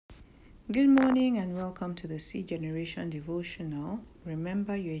Good morning and welcome to the C Generation Devotional.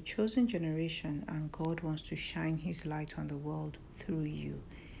 Remember, you're a chosen generation and God wants to shine His light on the world through you.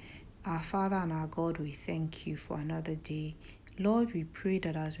 Our Father and our God, we thank you for another day. Lord, we pray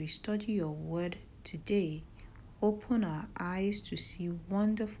that as we study your word today, open our eyes to see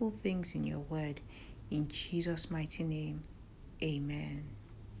wonderful things in your word. In Jesus' mighty name, amen.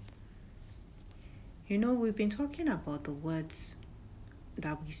 We've been talking about the words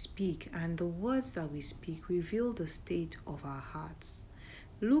that we speak, and the words that we speak reveal the state of our hearts.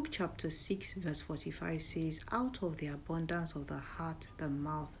 Luke chapter 6 verse 45 says, out of the abundance of the heart the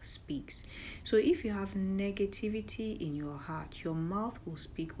mouth speaks. So if you have negativity in your heart, your mouth will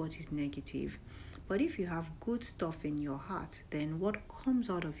speak what is negative. But if you have good stuff in your heart, then what comes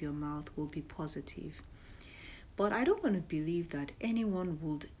out of your mouth will be positive. But I don't want to believe that anyone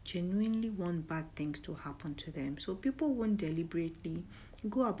would genuinely want bad things to happen to them. So people won't deliberately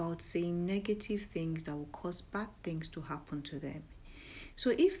go about saying negative things that will cause bad things to happen to them.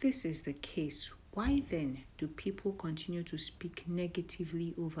 So if this is the case, why then do people continue to speak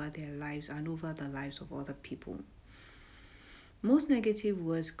negatively over their lives and over the lives of other people? Most negative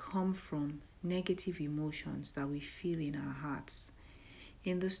words come from negative emotions that we feel in our hearts.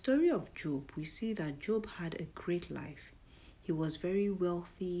 In the story of Job, we see that Job had a great life. He was very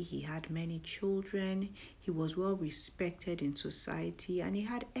wealthy, he had many children, he was well respected in society, and he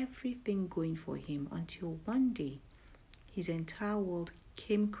had everything going for him until one day his entire world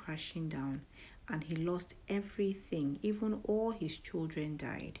came crashing down and he lost everything, even all his children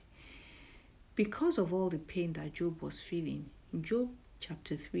died. Because of all the pain that Job was feeling, Job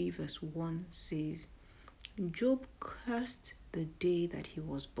chapter 3 verse 1 says, Job cursed the day that he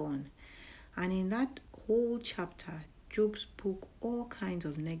was born. And in that whole chapter, Job spoke all kinds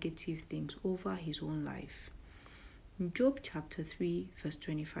of negative things over his own life. Job chapter 3 verse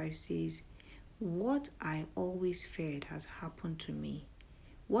 25 says, what I always feared has happened to me.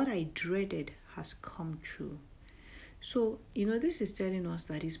 What I dreaded has come true. So, this is telling us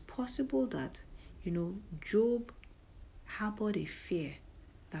that it's possible that, Job harbored a fear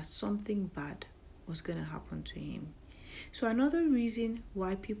that something bad was going to happen to him. So another reason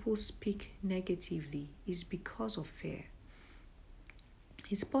why people speak negatively is because of fear.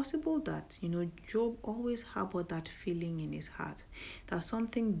 It's possible that, Job always harbored that feeling in his heart that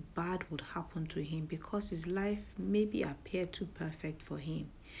something bad would happen to him because his life maybe appeared too perfect for him.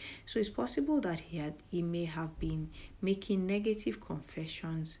 So it's possible that he may have been making negative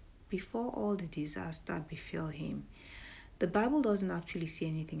confessions before all the disaster befell him. The Bible doesn't actually say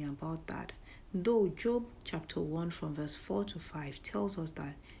anything about that, though Job chapter 1 from verse 4 to 5 tells us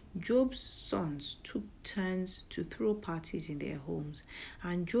that Job's sons took turns to throw parties in their homes,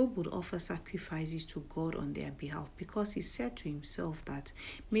 and Job would offer sacrifices to God on their behalf because he said to himself that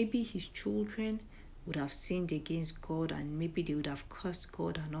maybe his children would have sinned against God and maybe they would have cursed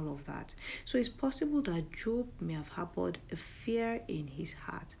God and all of that. So it's possible that Job may have harbored a fear in his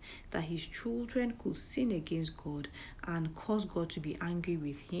heart that his children could sin against God and cause God to be angry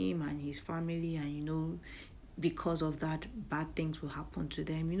with him and his family, and because of that bad things will happen to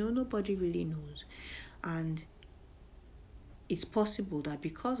them. Nobody really knows. And it's possible that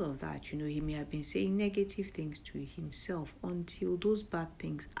because of that, he may have been saying negative things to himself until those bad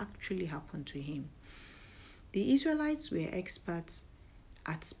things actually happened to him. The Israelites were experts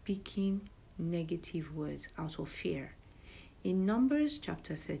at speaking negative words out of fear. In Numbers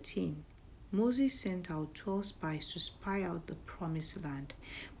chapter 13, Moses sent out 12 spies to spy out the promised land,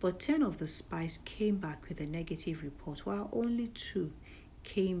 but 10 of the spies came back with a negative report, while only 2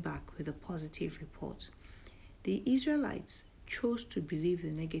 came back with a positive report. The Israelites chose to believe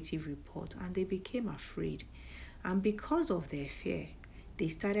the negative report and they became afraid. And because of their fear, they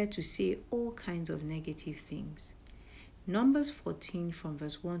started to say all kinds of negative things. Numbers 14 from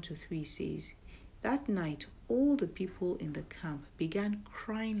verse 1 to 3 says, that night all the people in the camp began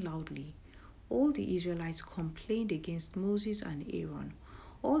crying loudly. All the Israelites complained against Moses and Aaron.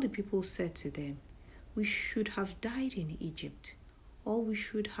 All the people said to them, we should have died in Egypt, or we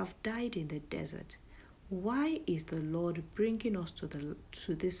should have died in the desert. Why is the Lord bringing us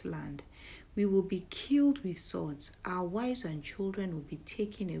to this land? We will be killed with swords. Our wives and children will be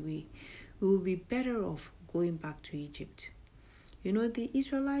taken away. We will be better off going back to Egypt. The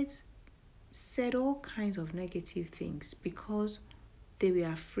Israelites said all kinds of negative things because they were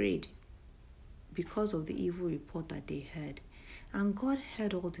afraid because of the evil report that they heard. And God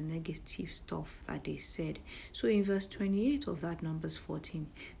heard all the negative stuff that they said. So in verse 28 of that Numbers 14,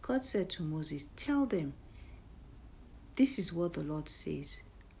 God said to Moses, tell them, this is what the Lord says.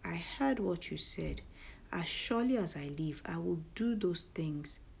 I heard what you said. As surely as I live, I will do those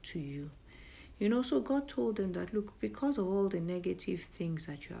things to you. So God told them that, look, because of all the negative things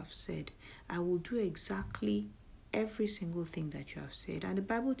that you have said, I will do exactly every single thing that you have said. And the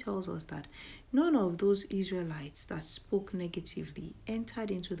Bible tells us that none of those Israelites that spoke negatively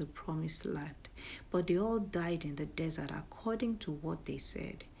entered into the promised land, but they all died in the desert according to what they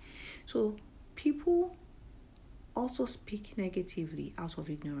said. So people also speak negatively out of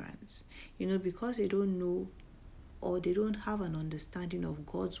ignorance, because they don't know, or they don't have an understanding of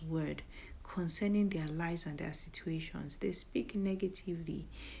God's word concerning their lives and their situations. They speak negatively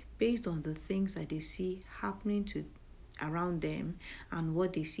based on the things that they see happening to around them and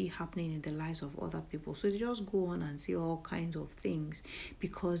what they see happening in the lives of other people. So they just go on and say all kinds of things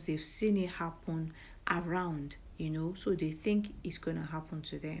because they've seen it happen around, so they think it's going to happen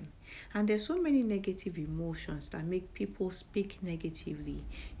to them. And there's so many negative emotions that make people speak negatively,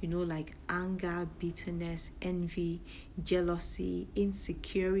 like anger, bitterness, envy, jealousy,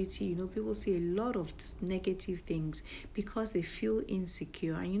 insecurity. People say a lot of negative things because they feel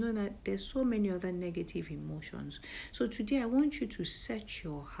insecure. And that there's so many other negative emotions. So today I want you to search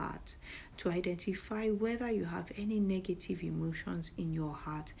your heart to identify whether you have any negative emotions in your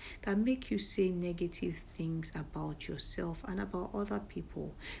heart that make you say negative things about yourself and about other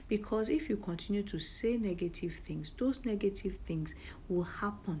people. Because if you continue to say negative things, those negative things will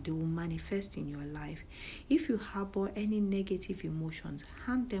happen, they will manifest in your life. If you harbor any negative emotions,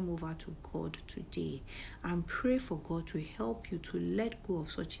 hand them over to God today and pray for God to help you to let go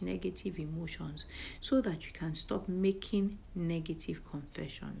of such negative emotions so that you can stop making negative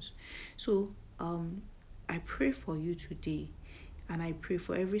confessions. So I pray for you today, and I pray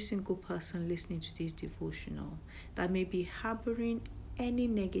for every single person listening to this devotional that may be harboring any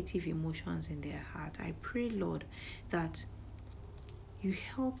negative emotions in their heart. I pray, Lord, that you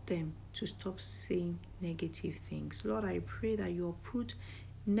help them to stop saying negative things. Lord, I pray that you uproot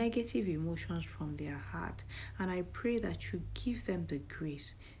negative emotions from their heart, and I pray that you give them the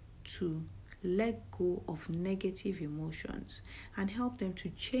grace to let go of negative emotions and help them to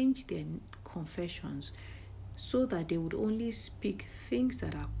change their confessions so that they would only speak things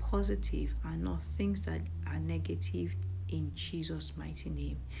that are positive and not things that are negative, in Jesus' mighty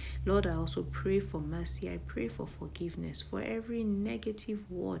name. Lord, I also pray for mercy. I pray for forgiveness for every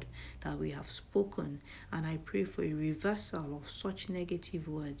negative word that we have spoken, and I pray for a reversal of such negative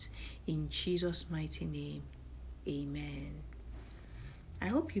words in Jesus' mighty name. Amen. I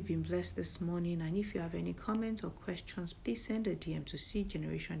hope you've been blessed this morning, and if you have any comments or questions, please send a DM to See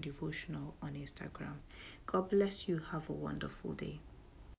Generation Devotional on Instagram. God bless you. Have a wonderful day.